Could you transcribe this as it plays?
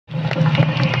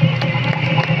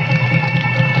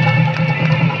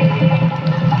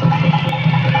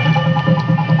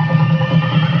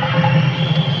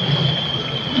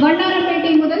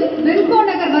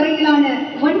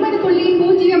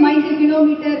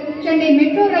Chennai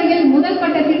metro rail முதல்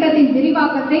கட்ட திட்டத்தின்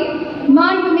விரிவாக்கத்தை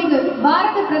மாண்புமிகு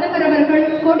பாரத பிரதமர் அவர்கள்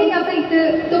கொடியசைத்து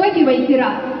துவக்கி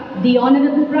வைக்கிறார். The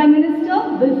Honorable Prime Minister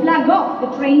will flag off the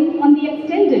train on the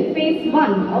extended phase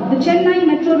 1 of the Chennai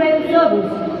Metro Rail service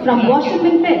from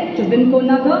Washington Pet to Vimko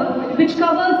Nagar, which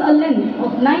covers a length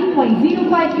of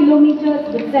 9.05 kilometers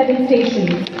with 7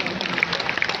 stations.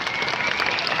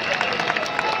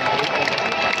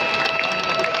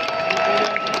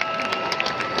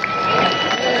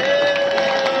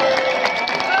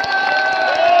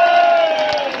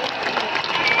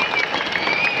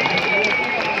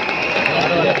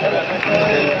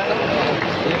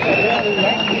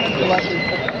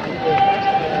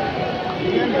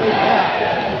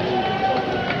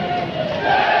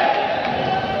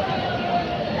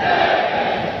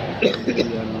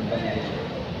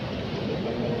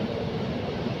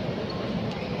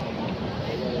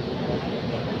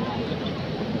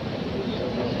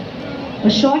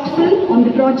 A short film on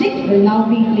the project will now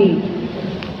be played.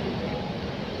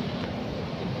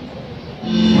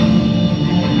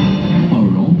 Our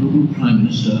Honorable Prime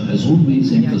Minister has always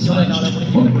emphasized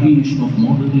on the creation of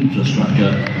modern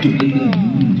infrastructure to build a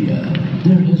new India.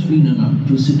 There has been an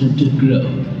unprecedented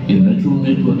growth in metro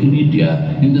network in India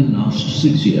in the last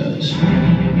 6 years.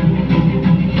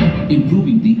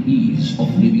 Improving the ease of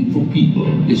living for people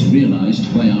is realized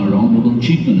by our Honorable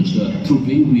Chief Minister through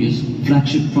various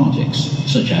flagship projects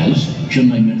such as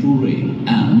Chennai Metro Rail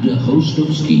and a host of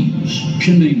schemes.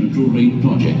 Chennai Metro Rail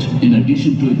project, in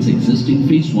addition to its existing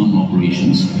phase 1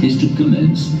 operations, is to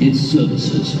commence its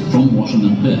services from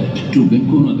Washington Pet to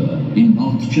Vimko Nagar in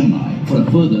North Chennai for a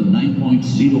further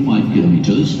 9.05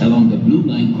 kilometers along the Blue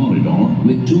Line corridor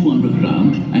with 2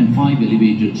 underground and 5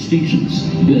 elevated stations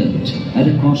built at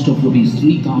a cost of rupees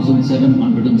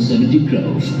 3,770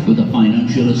 crores with a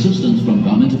financial assistance from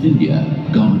Government of India,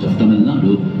 Government of Tamil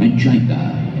Nadu and JICA,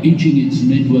 inching its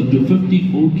network to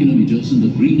 54 kilometers in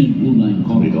the green and blue line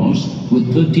corridors with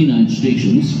 39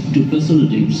 stations to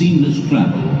facilitate seamless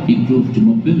travel, improved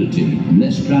mobility,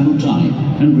 less travel time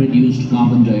and reduced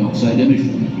carbon dioxide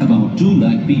emission. About 2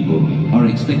 lakh people are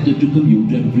expected to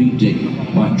commute every day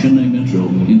by Chennai Metro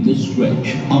in this stretch.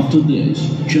 After this,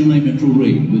 Chennai Metro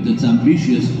Rail with its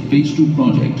ambitious phase 2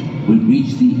 project will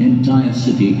reach the entire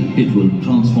city. It will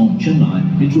transform Chennai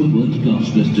into a world-class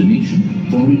destination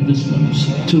for investments,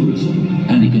 tourism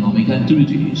and economic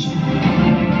activities.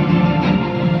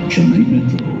 Chennai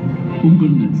Metro,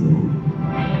 Ungal Metro.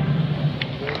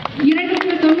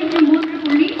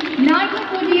 293.40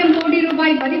 கோடி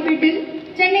ரூபாய் மதிப்பீட்டில்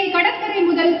சென்னை கடற்கரை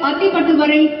முதல் அத்திப்பட்டு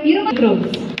வரை 20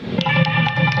 crores.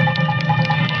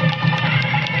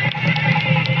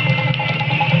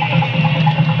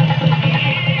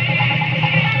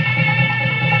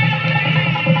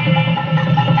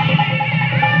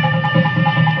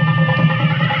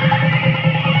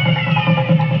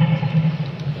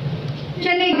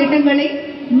 Chennai திட்டங்களை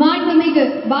மாண்புமிகு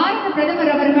பாரத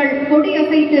பிரதமர் அவர்கள்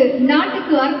கொடியசைத்து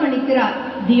நாட்டுக்கு அர்ப்பணிக்கிறார்.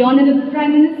 The Honorable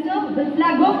Prime Minister will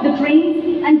flag off the trains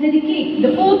and dedicate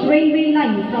the 4th railway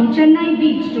line from Chennai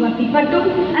Beach to Attipattu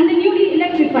and the newly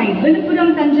electrified Viluppuram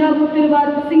Thanjavur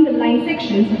Thiruvarur single line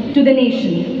sections to the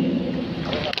nation.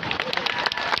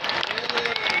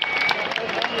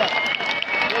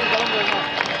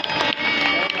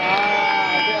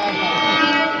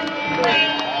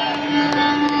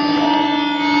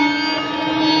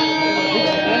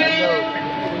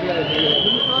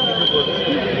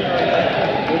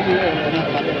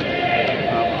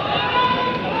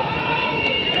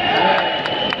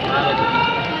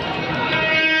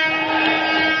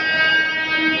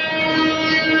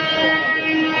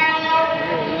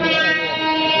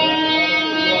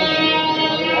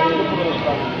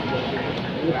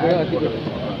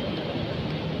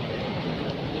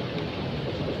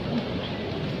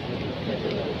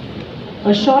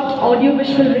 A short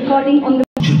audio-visual recording on the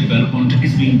development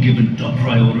is being given top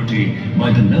priority by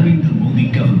the Narendra Modi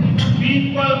government.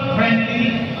 People-friendly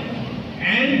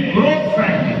and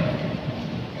growth-friendly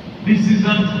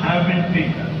decisions have been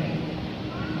taken.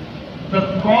 The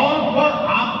call for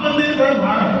Atmanirbhar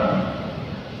Bharat,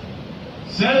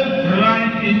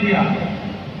 self-reliant India,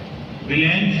 will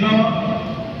ensure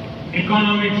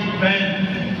economic strength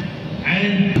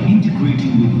and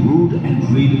integrating with road and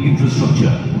rail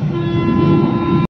infrastructure.